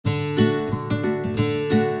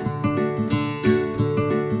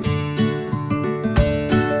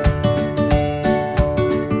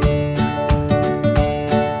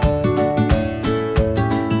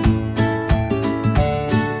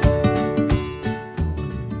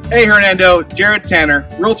Hey Hernando, Jared Tanner,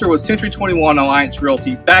 Realtor with Century 21 Alliance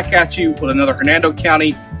Realty, back at you with another Hernando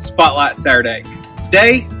County Spotlight Saturday.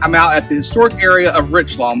 Today, I'm out at the historic area of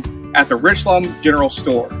Richloam at the Richloam General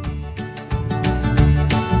Store.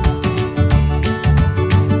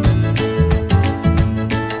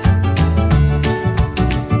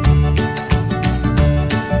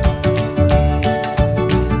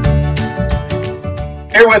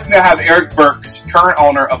 Here with me I have Eric Burks, current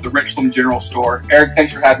owner of the Richloam General Store. Eric,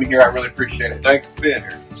 thanks for having me here. I really appreciate it. Thanks for being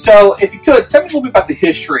here. So, if you could, tell me a little bit about the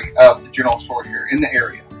history of the General Store here in the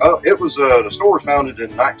area. It was the store was founded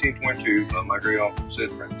in 1922 by my great uncle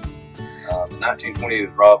Sid Prince. In 1920, it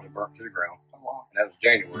was robbed and burnt to the ground. Oh, wow. And that was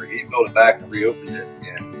January. He built it back and reopened it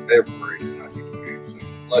in February of 1928.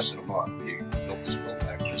 So less than a month, he built this building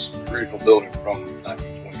back. This original building from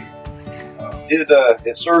 1920.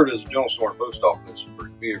 It served as a general store and post office for the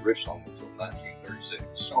community of Richloam until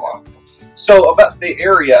 1936. Oh, wow. So about the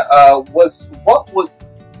area, what was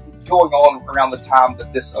going on around the time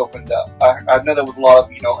that this opened up? I know there was a lot of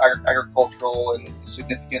agricultural and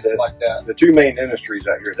significance like that. The two main industries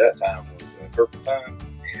out here at that time was turpentine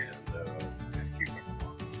and cucumber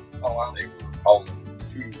farming. Oh wow! They were hauling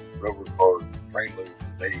 2 railroad car train loads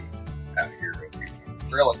a day out of here of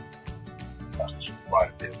cucumber. Really? That's quite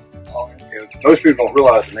a bit. Oh, yeah. Most people don't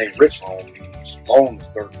realize the name Richloam means loam is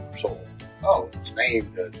dirt for soil. Oh, it's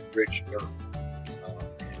named as rich dirt.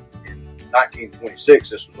 In 1926,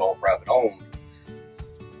 this was all private owned.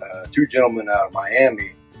 2 gentlemen out of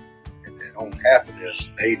Miami that owned half of this,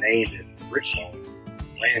 they named it Richloam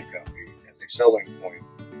Land Company as a selling point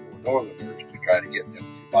for Northerners to try to get them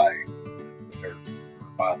to buy the dirt or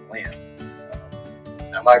buy the land.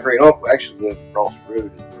 Now, my great uncle actually lived across the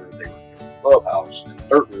road where they were in the clubhouse and the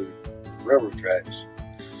dirt road, the railroad tracks,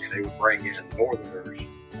 and they would bring in Northerners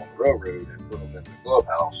on the railroad and put them in the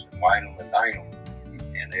clubhouse and wine them and dine them.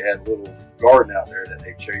 And they had a little garden out there that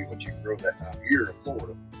they'd show you what you can grow that time of year in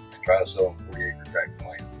Florida and try to sell them 40-acre tracts of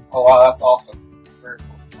land. Oh wow, that's awesome. Very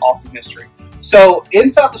cool. Awesome history. So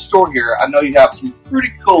inside the store here, I know you have some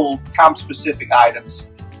pretty cool time-specific items.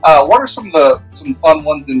 What are some fun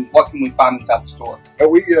ones, and what can we find inside the store?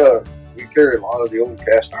 We carry a lot of the old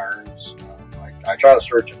cast irons. I try to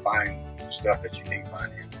search and find stuff that you can't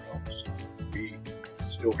find anywhere else. We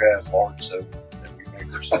still have large soap that we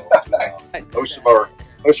make ourselves. Nice. Most of our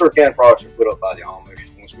canned products are put up by the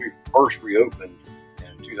Amish. Once we first reopened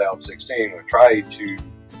in 2016, we tried to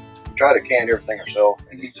can everything ourselves,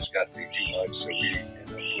 and it just got to be too much. So we ended up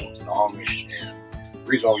going to the Amish, and the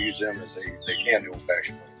reason I'll use them is they can the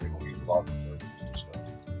old-fashioned way. They don't use a lot of detergents and stuff.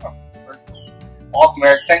 Oh, very cool. Awesome,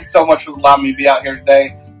 Eric. Thanks so much for allowing me to be out here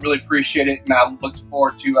today. Really appreciate it, and I look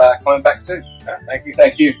forward to coming back soon. Thank you.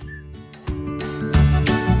 Thank you.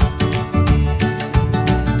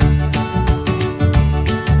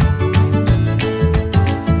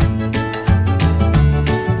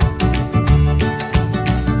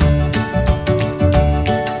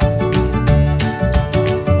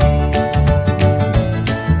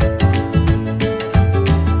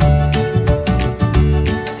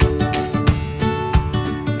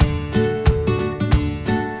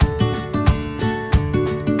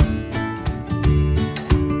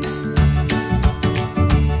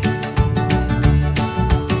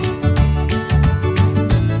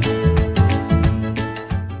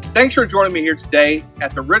 Thanks for joining me here today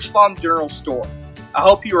at the Richloam General Store. I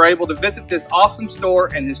hope you were able to visit this awesome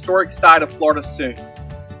store and historic side of Florida soon.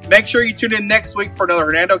 Make sure you tune in next week for another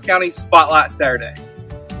Hernando County Spotlight Saturday.